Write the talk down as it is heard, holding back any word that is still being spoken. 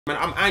Man,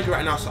 I'm angry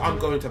right now, so I'm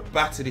going to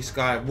batter this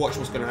guy. Watch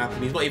what's going to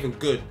happen. He's not even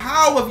good.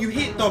 How have you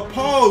hit the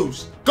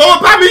post? Go on,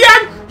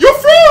 Aubameyang! You're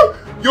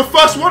through! Your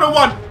first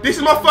one-on-one. This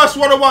is my first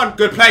one-on-one.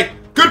 Good play.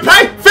 Good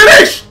play.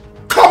 Finish!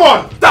 Come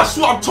on. That's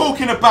what I'm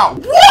talking about.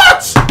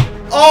 What?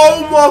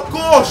 Oh my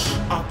gosh.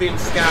 I've been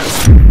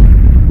scammed.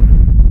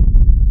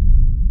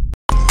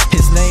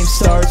 His name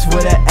starts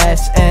with an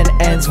S and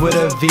ends with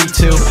a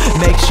V2.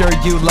 Make sure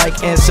you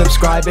like and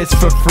subscribe. It's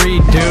for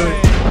free,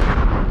 dude.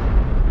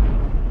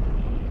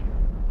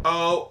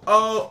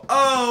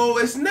 Oh,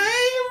 it's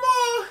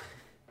Neymar.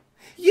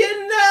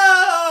 You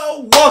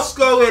know what's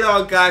going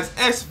on, guys?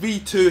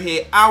 SV2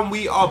 here, and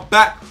we are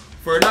back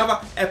for another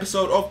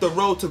episode of The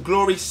Road to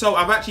Glory. So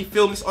I've actually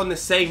filmed this on the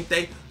same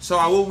day, so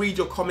I will read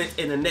your comments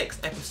in the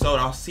next episode.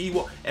 I'll see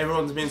what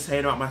everyone's been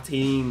saying about my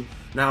team.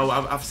 Now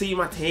I've seen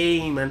my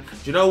team, and do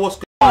you know what's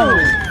going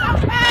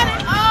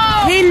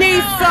on? He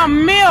needs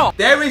some milk.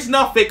 There is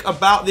nothing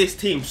about this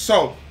team.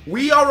 So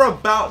we are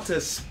about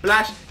to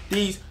splash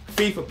these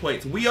FIFA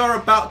points. We are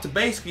about to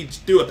basically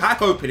just do a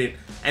pack opening,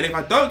 and if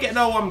I don't get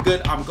no one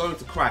good, I'm going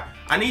to cry.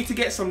 I need to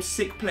get some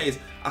sick players.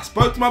 I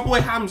spoke to my boy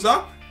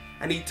Hamza,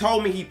 and he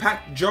told me he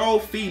packed Joel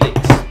Felix,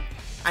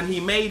 and he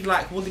made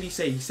like, what did he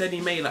say? He said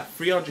he made like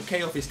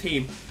 300k off his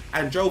team,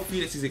 and Joel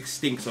Felix is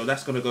extinct, so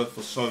that's gonna go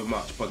for so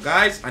much. But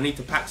guys, I need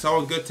to pack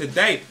someone good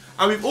today.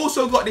 And we've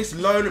also got this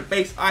loan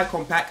based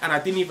icon pack, and I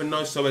didn't even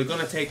know, so we're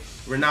gonna take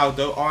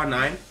Ronaldo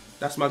R9.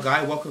 That's my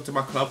guy. Welcome to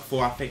my club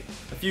for, I think,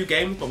 a few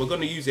games, but we're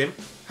going to use him.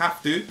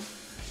 Have to.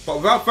 But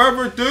without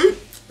further ado,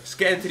 let's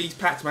get into these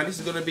packs, man. This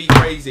is going to be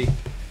crazy.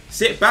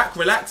 Sit back,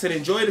 relax, and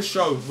enjoy the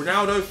show.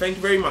 Ronaldo, thank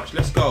you very much.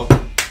 Let's go.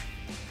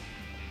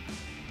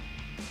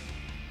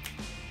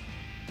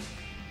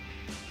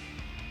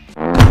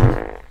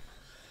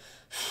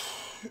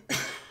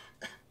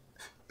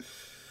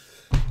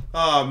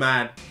 Oh,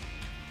 man.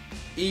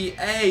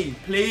 EA,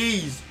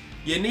 please.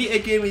 You need to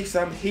give me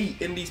some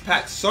heat in these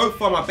packs. So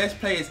far, my best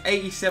player is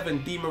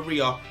 87 Di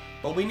Maria.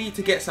 But we need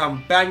to get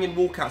some banging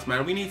walkouts,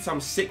 man. We need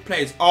some sick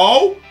players.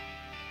 Oh!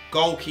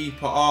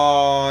 Goalkeeper.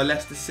 Oh,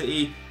 Leicester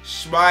City.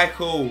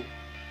 Schmeichel.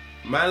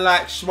 Man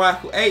like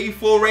Schmeichel.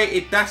 84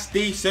 rated. That's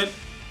decent.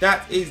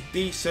 That is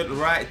decent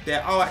right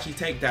there. I'll actually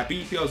take that.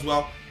 BP as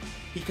well.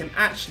 He can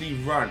actually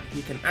run.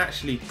 He can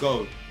actually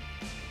go.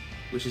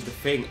 Which is the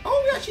thing.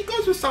 Oh, he actually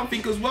goes with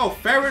something as well.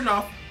 Fair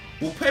enough.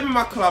 We'll put him in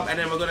my club, and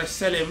then we're going to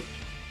sell him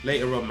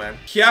later on, man.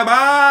 Come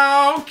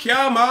on,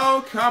 come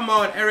on, come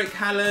on. Eric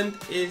Haaland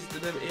is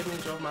the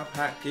image of my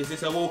pack. Is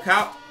this a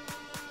walkout?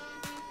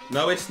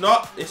 No, it's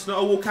not. It's not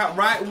a walkout.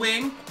 Right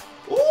wing.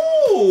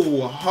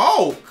 Ooh,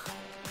 Hulk.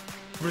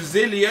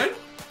 Brazilian.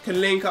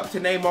 Can link up to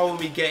Neymar when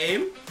we get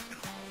him.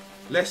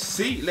 Let's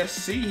see. Let's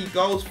see. He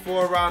goes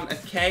for around a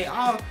K.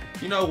 Oh,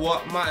 you know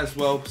what? Might as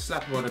well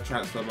slap him on the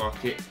transfer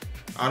market.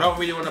 I don't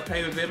really want to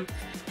play with him.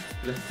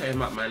 Let's pay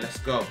him up, man. Let's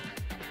go.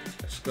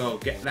 Let's go.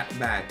 Get that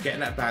bag. Get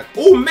that bag.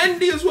 Oh,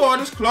 Mendy as well. I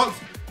just clocked.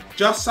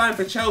 Just signed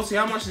for Chelsea.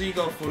 How much does he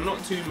go for?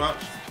 Not too much.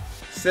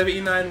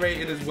 79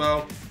 rated as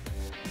well.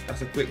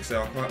 That's a quick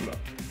sell. Right, look.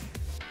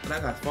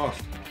 That guy's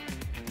fast.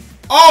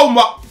 Oh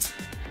my.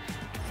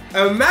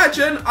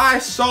 Imagine I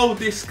sold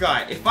this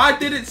guy. If I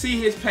didn't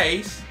see his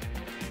pace,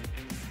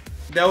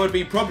 there would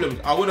be problems.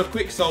 I would have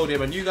quick sold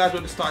him, and you guys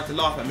would have started to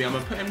laugh at me. I'm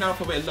going to put him down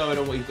for a bit lower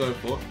than what he's going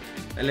for.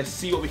 And let's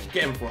see what we can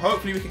get him for.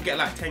 Hopefully we can get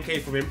like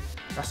 10k from him.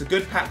 That's a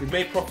good pack. We've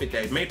made profit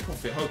there. We've made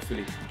profit,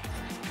 hopefully.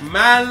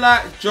 Man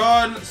like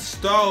John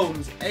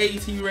Stones,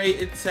 80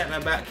 rated centre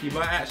back. He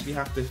might actually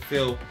have to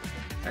fill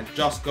and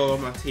just go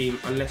on my team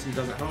unless he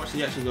doesn't. How much did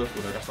he actually go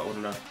for though? That's what I want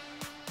to know.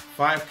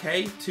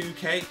 5k,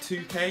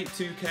 2k,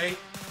 2k, 2k.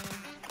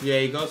 Yeah,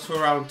 he goes for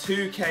around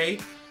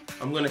 2k.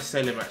 I'm going to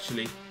sell him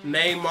actually.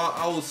 Neymar,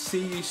 I will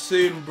see you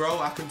soon, bro.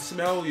 I can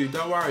smell you.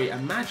 Don't worry.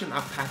 Imagine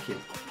I pack him.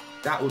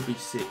 That would be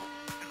sick.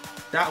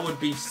 That would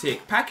be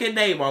sick. Packing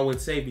Neymar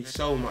would save me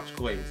so much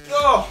coins.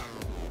 Oh,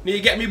 need to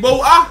get me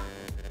water.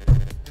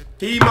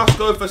 He must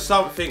go for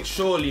something,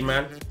 surely,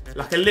 man.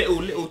 Like a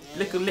little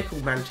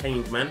man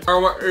change, man.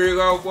 Oh, here you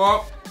go,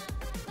 what?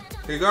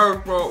 Here you go,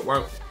 bro.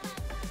 What?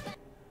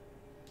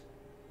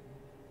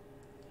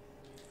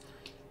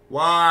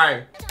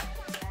 Why?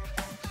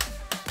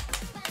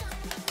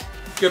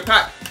 Good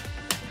pack.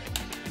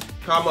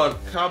 Come on,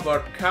 come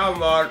on,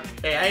 come on.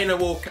 It ain't a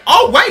walk.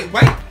 Oh, wait.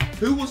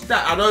 Who was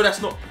that? I know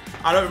that's not.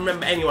 I don't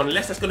remember anyone.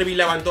 Unless that's going to be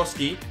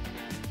Lewandowski,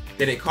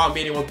 then it can't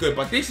be anyone good.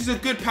 But this is a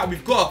good pack.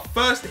 We've got a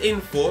first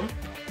inform.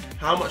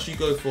 How much you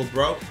go for,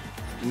 bro?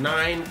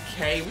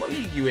 9k. What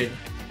league you in?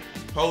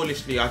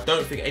 Polish league. I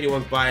don't think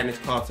anyone's buying this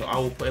card, so I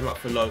will put him up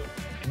for low.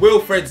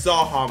 Wilfred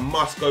Zaha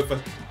must go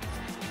for...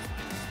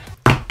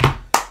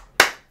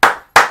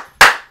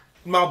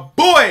 My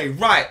boy!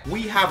 Right,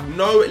 we have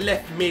no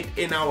left mid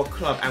in our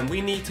club, and we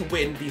need to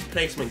win these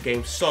placement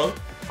games. So,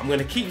 I'm going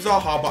to keep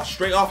Zaha, but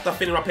straight after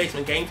finishing my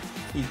placement games,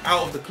 he's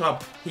out of the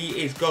club.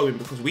 He is going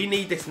because we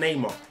need this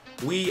Neymar.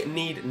 We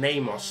need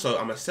Neymar. So,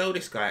 I'm going to sell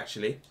this guy,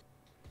 actually.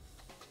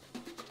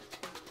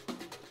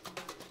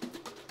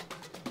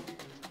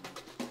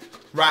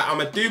 Right, I'm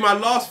going to do my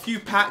last few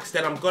packs,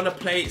 then I'm going to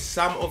play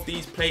some of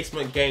these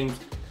placement games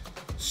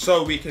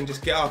so we can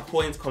just get our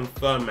coins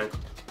confirmed, man.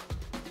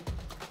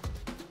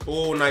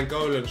 Oh,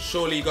 Nangolan,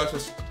 surely he goes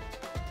for...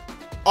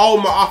 Oh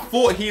my, I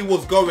thought he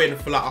was going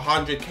for like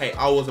 100k.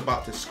 I was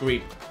about to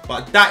scream.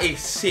 But that is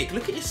sick.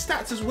 Look at his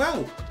stats as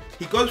well.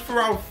 He goes for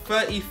around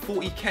 30,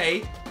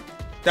 40k.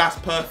 That's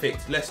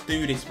perfect. Let's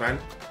do this, man.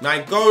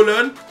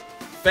 Nangolan,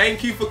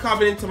 thank you for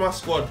coming into my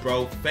squad,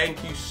 bro.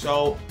 Thank you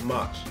so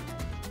much.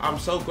 I'm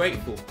so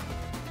grateful.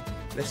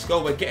 Let's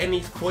go. We're getting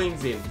these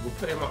coins in. We'll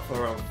put him up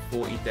for around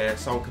 40 there.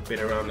 Someone could bid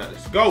around that.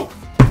 Let's go.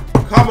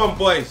 Come on,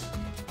 boys.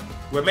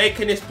 We're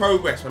making this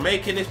progress. We're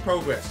making this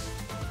progress.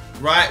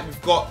 Right,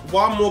 we've got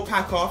one more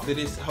pack after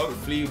this.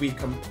 Hopefully, we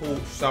can pull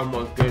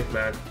someone good,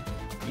 man.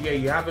 Yeah,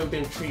 you haven't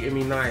been treating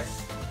me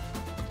nice.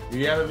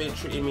 You haven't been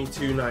treating me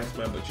too nice,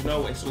 man. But you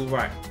know what? It's all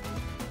right.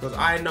 Because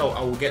I know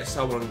I will get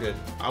someone good.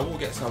 I will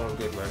get someone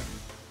good, man.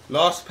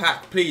 Last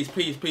pack. Please,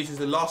 please, please. This is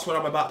the last one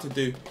I'm about to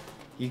do.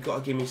 You got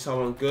to give me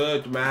someone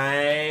good,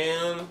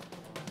 man.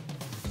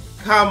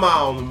 Come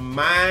on,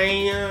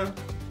 man.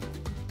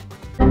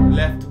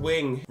 Left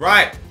wing.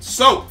 Right,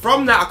 so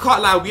from that, I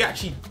can't lie, we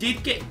actually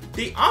did get...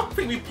 I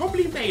think we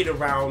probably made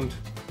around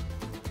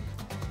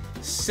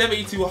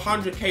 70 to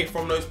 100k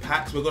from those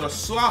packs. We're going to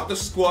sort out the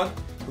squad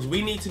because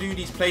we need to do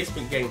these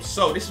placement games.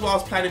 So this is what I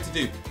was planning to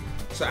do.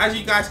 So as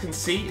you guys can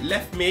see,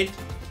 left mid,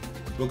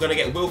 we're going to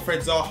get Wilfred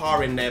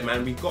Zaha in there,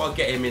 man. We've got to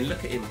get him in.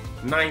 Look at him.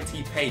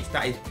 90 pace.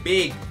 That is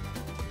big.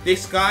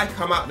 This guy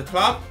come out the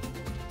club.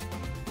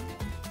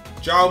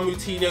 João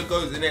Moutinho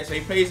goes in there. So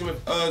he plays him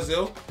with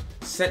Ozil.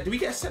 Did we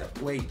get a centre?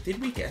 Wait, did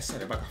we get a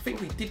centre back? I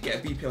think we did get a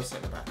BPL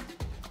centre back.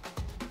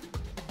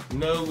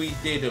 No, we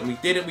didn't. We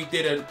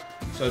didn't.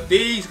 So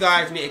these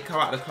guys need to come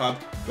out of the club.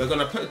 We're going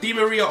to put Di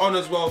Maria on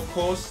as well, of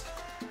course.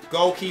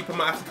 Goalkeeper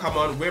might have to come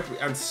on,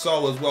 and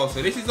so as well.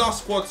 So this is our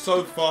squad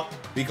so far.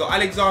 We got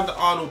Alexander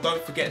Arnold,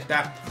 don't forget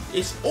that.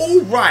 It's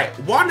all right.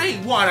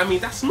 181, I mean,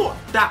 that's not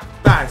that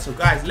bad. So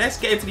guys, let's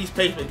get into these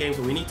placement games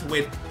and we need to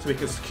win so we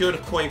can secure the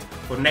coins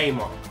for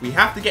Neymar. We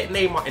have to get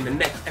Neymar in the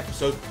next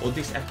episode or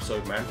this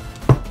episode, man.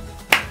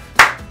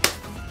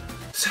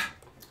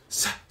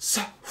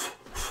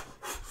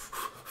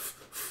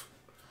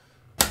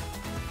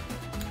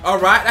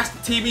 Alright, that's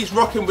the team he's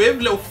rocking with.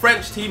 Little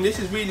French team. This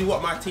is really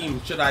what my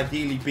team should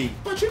ideally be.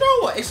 But you know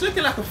what? It's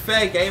looking like a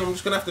fair game. I'm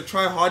just going to have to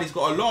try hard. He's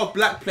got a lot of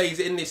black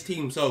players in this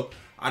team. So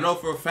I know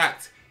for a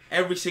fact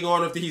every single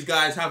one of these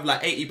guys have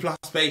like 80 plus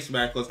pace,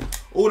 man. Because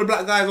all the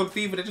black guys on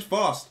FIFA, they're just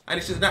fast. And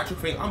it's just a natural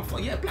thing.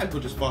 Yeah, black people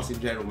are just fast in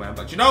general, man.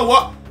 But you know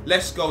what?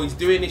 Let's go. He's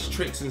doing his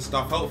tricks and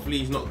stuff. Hopefully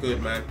he's not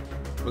good, man.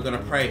 We're going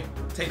to pray.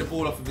 Take the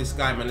ball off of this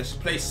guy, man. Let's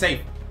just play safe.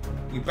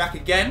 We back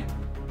again.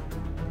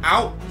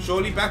 Out.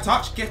 Surely bad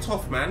touch. Get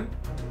off, man.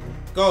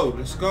 Go.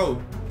 Let's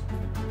go.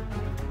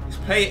 Let's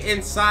play it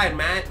inside,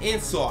 man.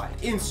 Inside.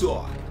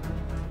 Inside.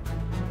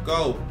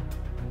 Go.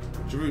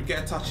 Giroud,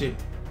 get a touch in.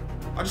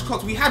 I just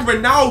can't. We had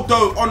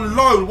Ronaldo on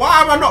loan.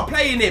 Why am I not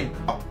playing him?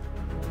 Oh.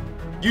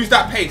 Use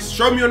that pace.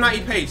 Show me your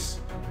 90 pace.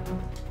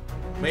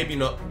 Maybe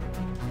not.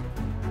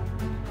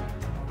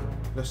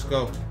 Let's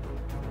go.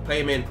 Play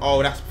him in.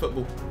 Oh, that's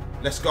football.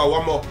 Let's go.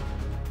 One more.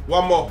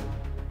 One more.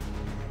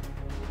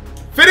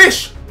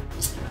 Finish!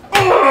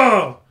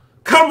 Oh,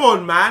 come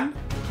on, man.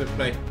 Good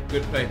play.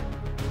 Good play.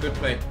 Good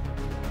play.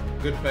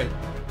 Good play.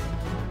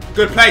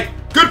 Good play.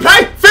 Good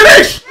play.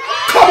 Finish!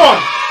 Come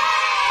on.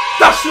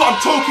 That's what I'm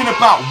talking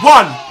about.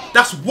 One.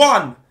 That's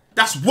one.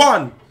 That's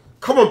one.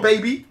 Come on,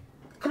 baby.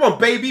 Come on,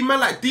 baby. Man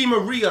like Di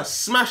Maria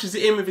smashes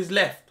it in with his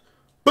left.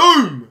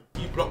 Boom.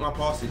 You block my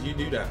passes. You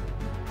do that.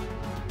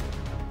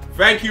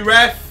 Thank you,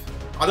 ref.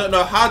 I don't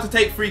know how to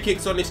take free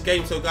kicks on this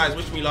game, so guys,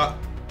 wish me luck.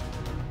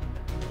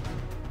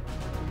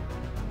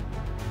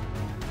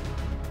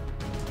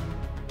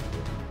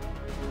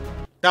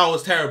 That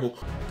was terrible.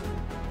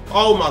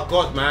 Oh my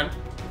god, man.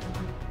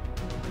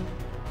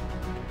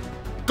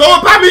 Go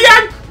on,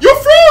 Aubameyang! You're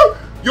through!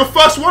 Your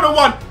first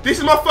one-on-one. This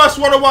is my first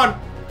one-on-one.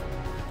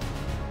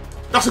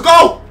 That's a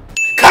goal!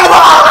 Come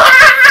on!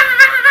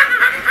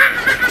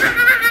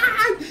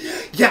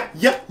 Yeah,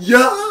 yeah,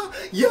 yeah,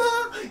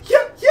 yeah,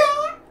 yeah,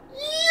 yeah,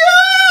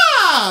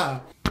 yeah!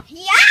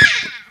 Yeah!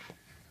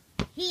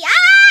 Yeah!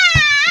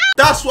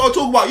 That's what I'm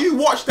talking about. You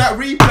watch that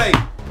replay.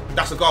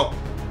 That's a goal.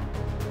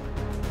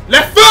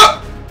 Left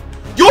foot!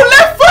 You're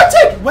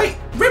left-footed! Wait,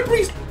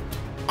 Ribery's...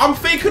 I'm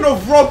thinking of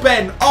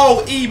Robben.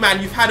 Oh,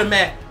 E-man, you've had a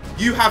mare.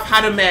 You have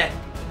had a mare.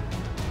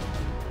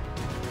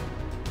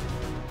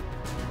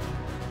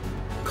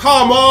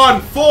 Come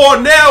on,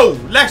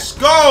 4-0. Let's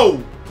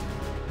go.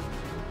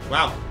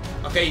 Wow.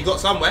 Okay, he got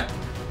somewhere.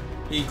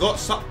 He got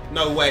some...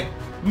 No way.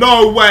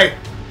 No way.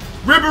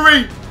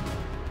 Ribery.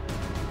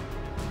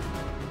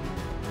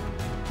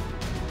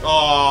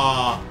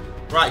 Oh.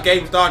 Right,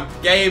 game's done.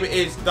 Game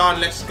is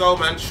done. Let's go,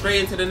 man. Straight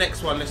into the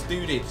next one. Let's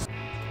do this.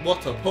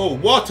 What a pull.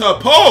 What a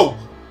pull.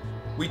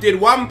 We did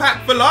one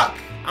pack for luck.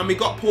 And we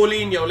got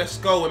Paulinho. Let's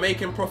go. We're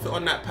making profit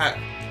on that pack.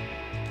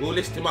 We'll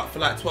list him up for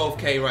like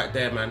 12k right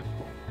there, man.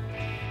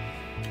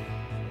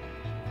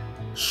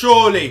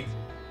 Surely.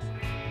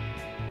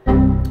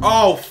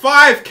 Oh,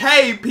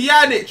 5K,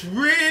 Pjanic.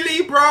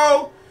 Really,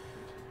 bro?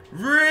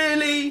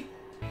 Really?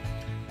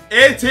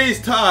 It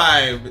is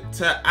time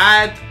to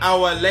add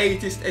our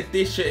latest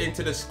addition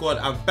into the squad.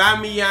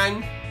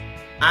 Aubameyang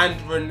and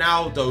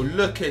Ronaldo.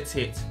 Look at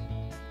it.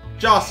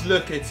 Just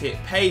look at it.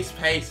 Pace,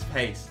 pace,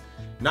 pace.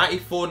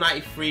 94,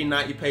 93,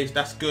 90 pace.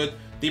 That's good.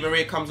 Di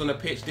Maria comes on the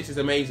pitch. This is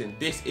amazing.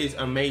 This is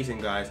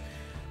amazing, guys.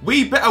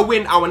 We better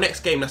win our next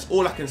game. That's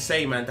all I can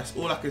say, man. That's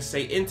all I can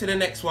say. Into the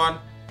next one.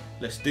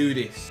 Let's do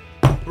this.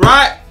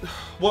 Right.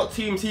 What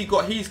teams he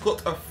got? He's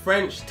got a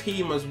French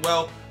team as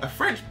well. A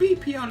French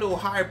BPL little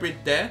hybrid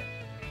there.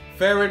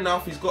 Fair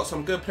enough. He's got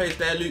some good players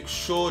there. Luke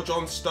Shaw,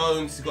 John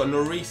Stones. He's got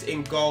Lloris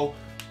in goal.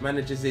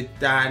 Manager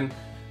Zidane.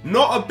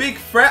 Not a big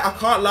threat, I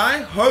can't lie.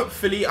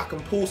 Hopefully I can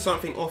pull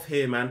something off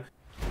here, man.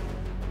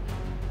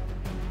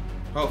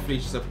 Hopefully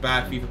he's just a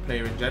bad FIFA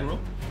player in general.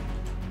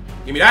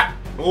 Give me that.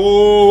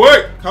 Oh,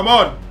 wait. Come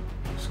on.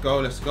 Let's go.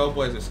 Let's go,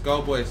 boys. Let's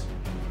go, boys.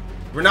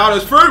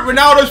 Ronaldo's through.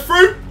 Ronaldo's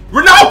through.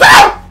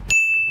 Ronaldo!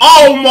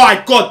 Oh,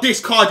 my God. This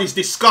card is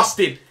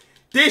disgusting.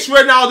 This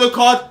Ronaldo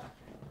card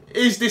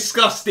is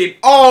disgusting.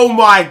 Oh,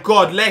 my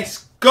God.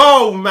 Let's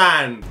go,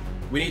 man.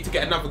 We need to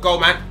get another goal,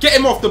 man. Get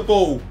him off the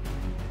ball.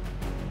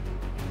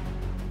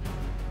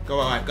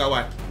 Go away. Go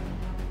away.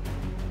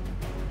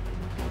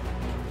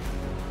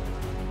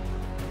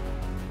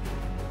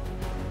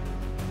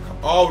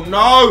 Oh,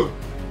 no.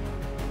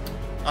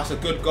 That's a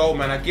good goal,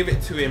 man. I give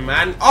it to him,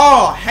 man.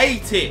 Oh,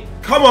 hate it.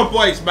 Come on,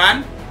 boys,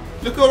 man.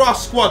 Look at our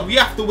squad. We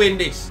have to win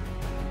this.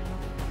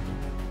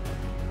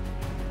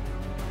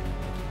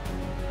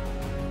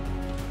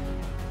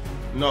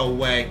 No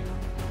way.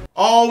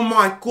 Oh,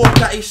 my God.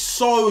 That is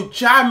so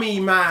jammy,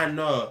 man.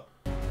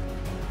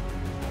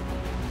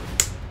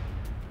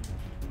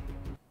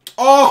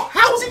 Oh,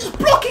 how is he just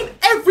blocking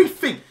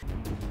everything?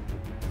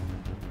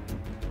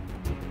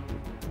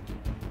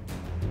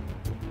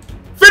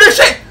 Finish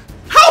it!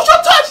 How's your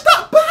touch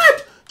that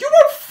bad? You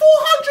want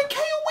 400k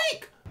a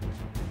week?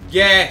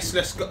 Yes,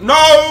 let's go.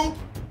 No!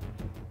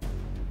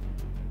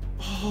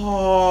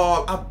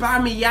 Oh,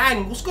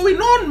 Aubameyang. What's going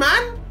on,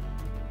 man?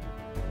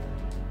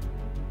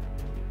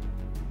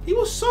 He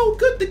was so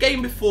good the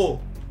game before.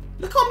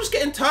 Look how I'm just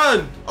getting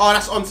turned. Oh,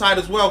 that's onside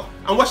as well.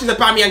 And watch his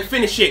Aubameyang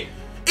finish it.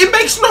 It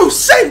makes no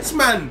sense,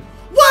 man.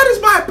 Why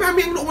does my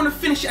Aubameyang not want to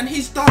finish it and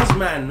his does,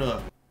 man?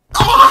 Oh,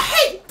 I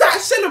hate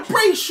that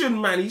celebration,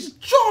 man. He's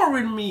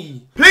jarring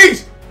me.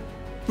 Please.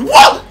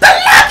 What? The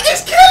lag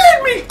is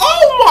killing me.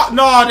 Oh, my.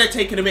 No, they're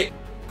taking a bit.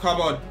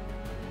 Come on.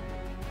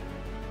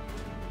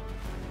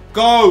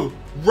 Go.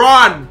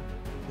 Run.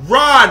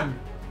 Run.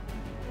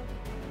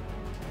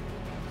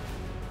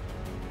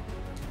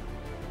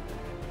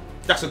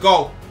 That's a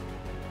goal.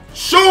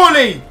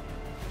 Surely.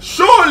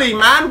 Surely,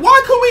 man.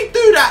 Why couldn't we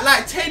do that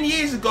like 10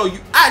 years ago? You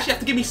actually have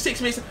to give me 6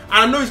 minutes. And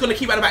I know he's going to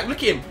keep at the back.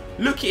 Look at him.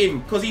 Look at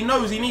him. Because he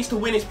knows he needs to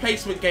win his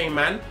placement game,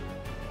 man.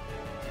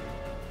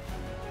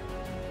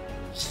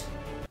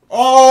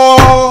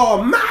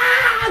 Oh, man.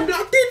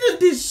 I didn't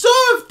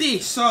deserve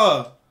this,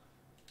 sir.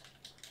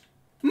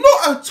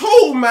 Not at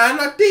all, man.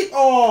 I did.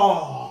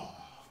 Oh.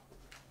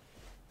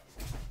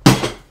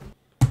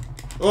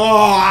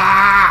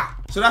 Oh.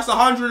 So that's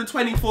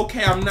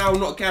 124k. I'm now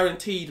not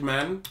guaranteed,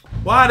 man.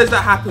 Why does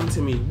that happen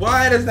to me?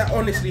 Why does that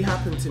honestly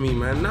happen to me,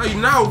 man?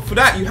 Now for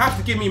that, you have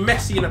to give me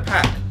Messi in a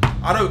pack.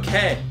 I don't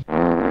care.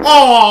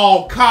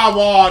 Oh, come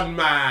on,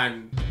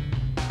 man.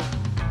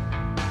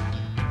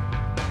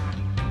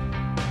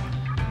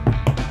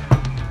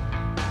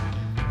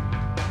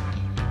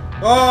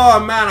 Oh,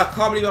 man, I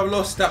can't believe I've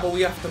lost that, but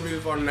we have to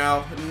move on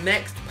now.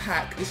 Next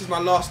pack. This is my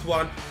last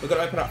one. We're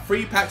going to open up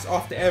 3 packs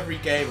after every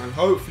game, and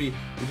hopefully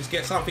we just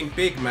get something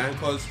big, man,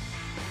 because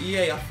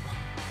EA...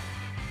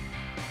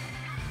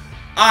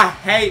 I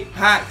hate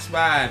packs,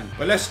 man.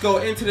 But let's go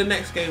into the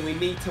next game. We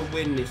need to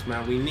win this,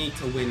 man. We need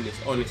to win this,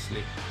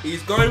 honestly.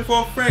 He's going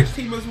for a French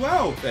team as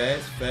well.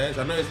 Fairs, fairs.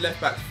 I know his left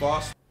back's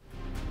fast.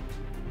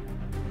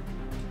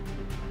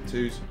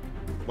 2s.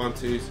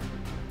 1-2s.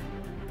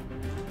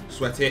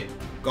 Sweat it.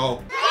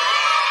 Goal.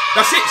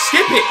 That's it.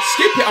 Skip it.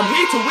 Skip it. I'm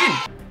here to win.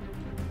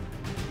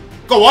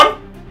 Go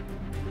on.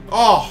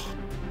 Oh.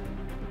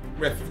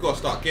 Ref, you've got to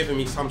start giving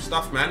me some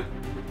stuff, man.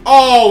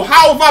 Oh,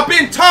 how have I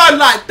been turned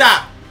like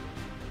that?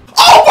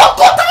 Oh my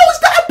God, how is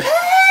that a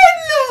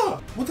pen?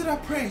 What did I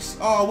press?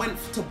 Oh, I went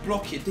to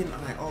block it, didn't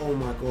I? Oh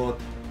my God.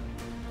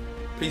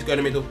 Please go in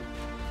the middle.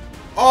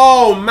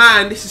 Oh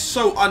man, this is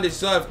so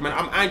undeserved, man.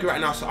 I'm angry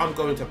right now, so I'm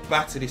going to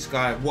batter this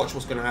guy. Watch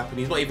what's going to happen.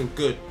 He's not even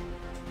good.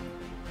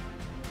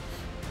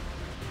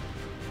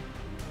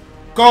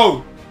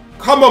 Go.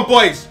 Come on,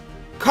 boys.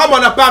 Come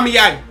on,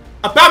 Aubameyang.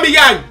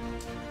 Aubameyang.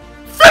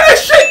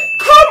 Finish it.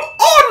 Come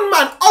on,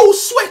 man. I'll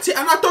sweat it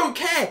and I don't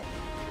care.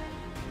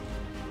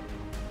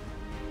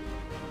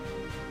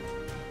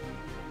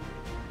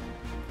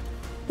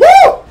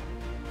 Woo!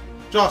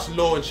 Just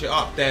launch it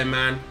up there,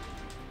 man.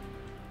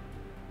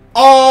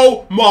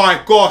 Oh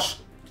my gosh.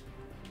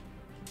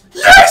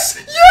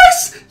 Yes!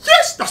 Yes!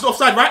 Yes! That's not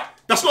offside, right?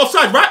 That's not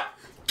offside, right?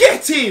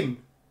 Get in!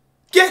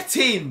 Get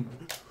in!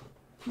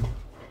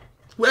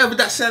 Whatever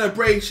that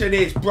celebration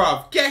is,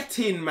 bruv. Get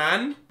in,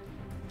 man.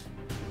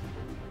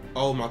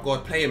 Oh my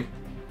God, play him.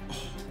 Oh,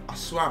 I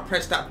swear I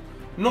pressed that.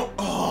 No,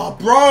 oh,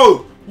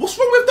 bro. What's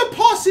wrong with the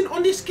passing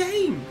on this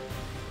game?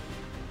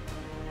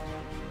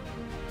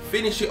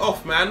 Finish it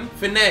off, man.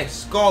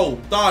 Finesse, goal,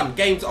 done.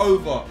 Game's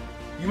over.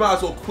 You might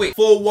as well quit.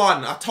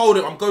 4-1. I told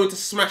him I'm going to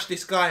smash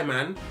this guy,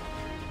 man.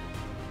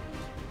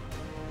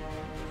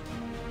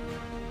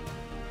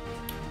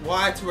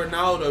 Wide to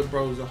Ronaldo,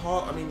 bro.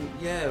 I mean,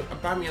 yeah,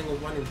 Aubameyang was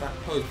running back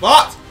post.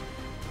 But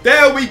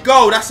there we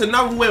go. That's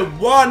another win.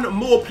 One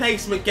more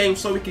placement game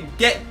so we can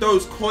get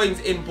those coins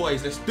in,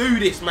 boys. Let's do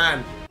this,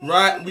 man.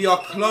 Right, we are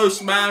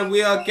close, man.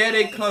 We are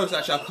getting close.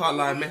 Actually, I can't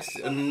lie.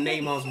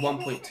 Neymar's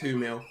 1.2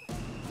 mil.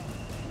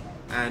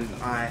 And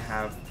I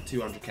have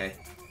 200k.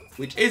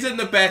 Which isn't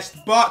the best,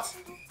 but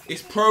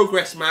it's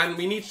progress, man.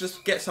 We need to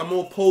just get some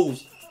more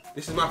pulls.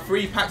 This is my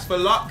 3 packs for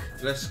luck.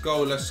 Let's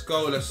go, let's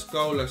go, let's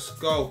go, let's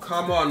go.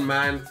 Come on,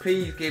 man.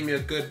 Please give me a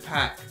good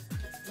pack.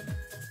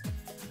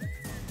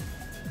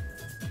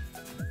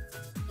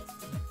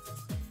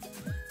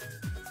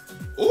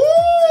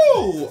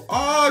 Ooh,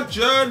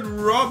 Arjen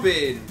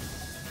Robin.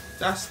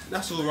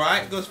 That's all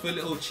right. Goes for a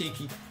little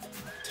cheeky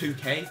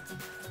 2k.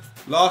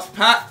 Last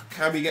pack.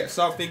 Can we get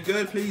something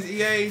good, please,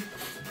 EA?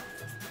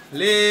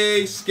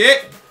 Please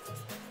skip.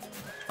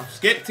 I've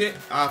skipped it.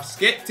 I've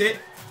skipped it.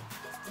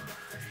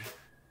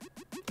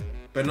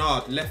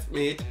 Bernard, left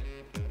mid.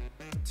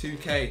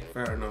 2k.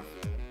 Fair enough.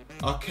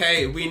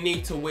 Okay, we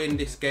need to win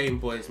this game,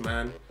 boys,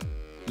 man.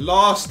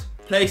 Last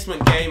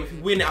placement game. If we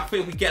win it, I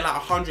think we get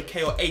like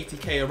 100k or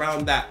 80k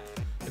around that.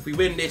 If we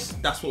win this,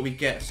 that's what we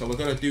get. So we're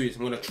going to do this.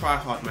 I'm going to try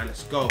hard, man.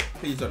 Let's go.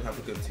 Please don't have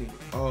a good team.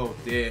 Oh,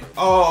 dear.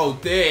 Oh,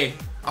 dear.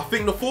 I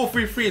think the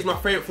 4-3-3 is my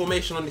favourite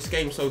formation on this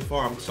game so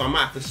far. So I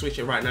might have to switch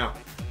it right now.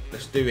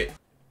 Let's do it.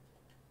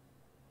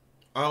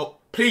 Oh,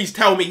 please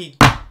tell me he...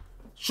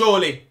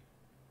 Surely.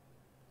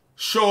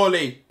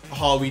 Surely.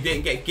 Oh, we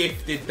didn't get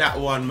gifted that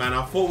one, man.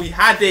 I thought we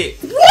had it.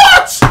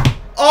 What?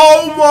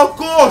 Oh, my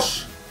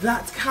gosh.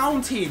 That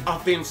counted.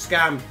 I've been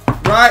scammed.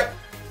 Right?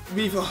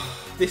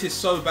 This is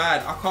so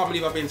bad. I can't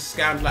believe I've been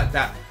scammed like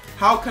that.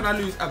 How can I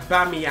lose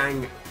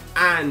Aubameyang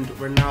and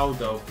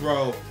Ronaldo,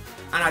 bro?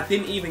 And I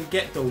didn't even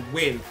get the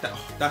win.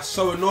 That's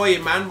so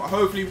annoying, man. But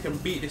hopefully we can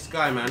beat this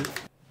guy, man.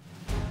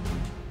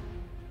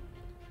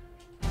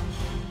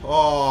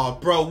 Oh,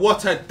 bro,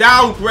 what a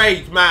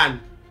downgrade, man.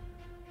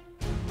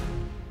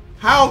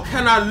 How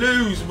can I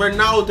lose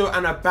Ronaldo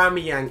and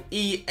Aubameyang?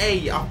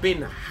 EA, I've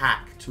been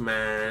hacked,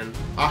 man.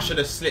 I should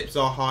have slipped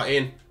Zaha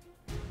in.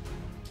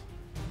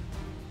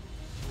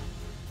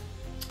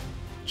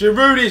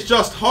 Giroud is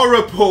just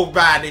horrible,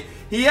 man.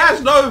 He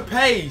has no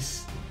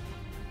pace.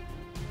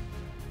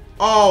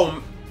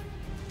 Oh,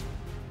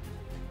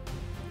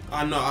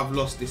 I know I've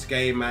lost this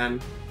game,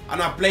 man.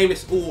 And I blame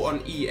this all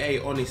on EA,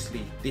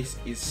 honestly. This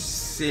is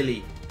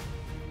silly.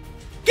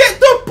 Get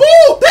the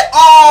ball!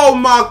 Oh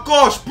my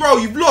gosh, bro,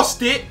 you've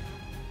lost it.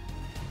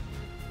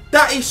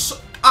 That is...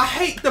 I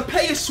hate the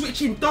player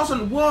switching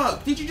doesn't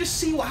work. Did you just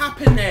see what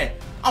happened there?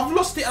 I've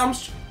lost it. I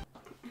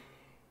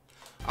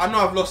know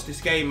I've lost this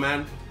game,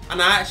 man.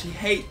 And I actually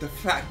hate the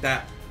fact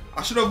that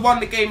I should have won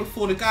the game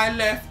before the guy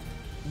left.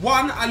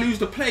 1, I lose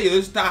the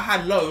players that I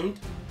had loaned.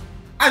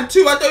 And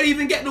 2, I don't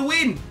even get the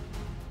win.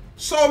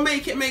 So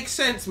make it make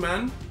sense,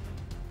 man.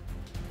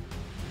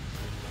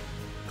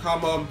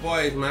 Come on,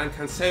 boys, man.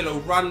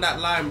 Cancelo, run that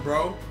line,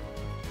 bro.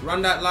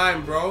 Run that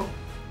line, bro.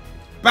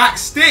 Back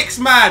sticks,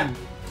 man.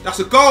 That's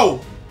a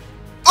goal.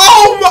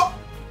 Oh, my.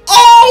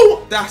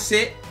 Oh, that's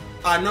it.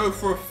 I know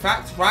for a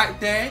fact right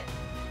there,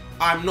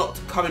 I'm not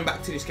coming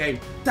back to this game.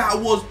 That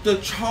was the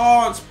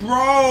chance,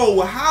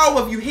 bro. How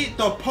have you hit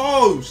the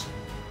post?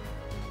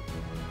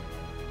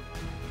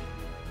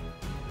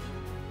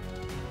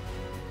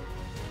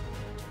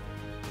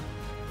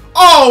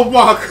 Oh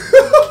my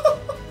God.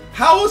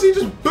 How was he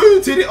just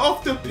booted it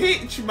off the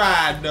pitch,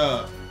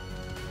 man?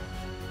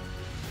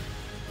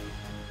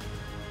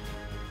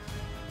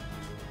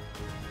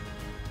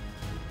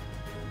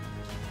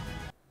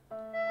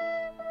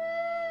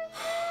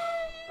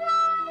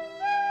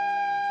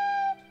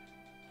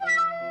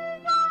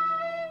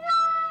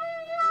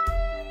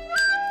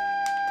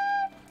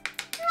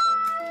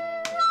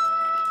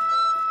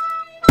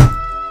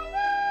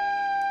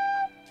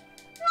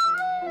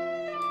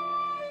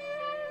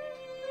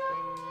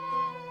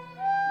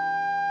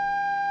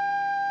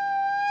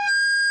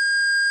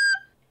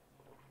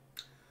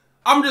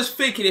 I'm just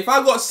thinking, if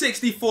I got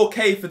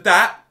 64k for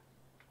that,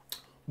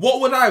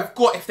 what would I have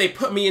got if they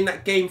put me in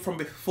that game from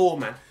before,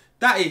 man?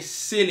 That is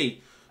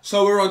silly.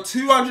 So we're on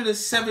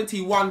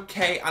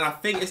 271k, and I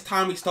think it's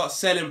time we start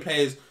selling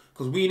players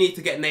because we need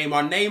to get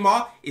Neymar.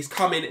 Neymar is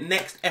coming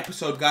next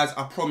episode, guys.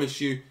 I promise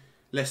you.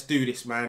 Let's do this, man.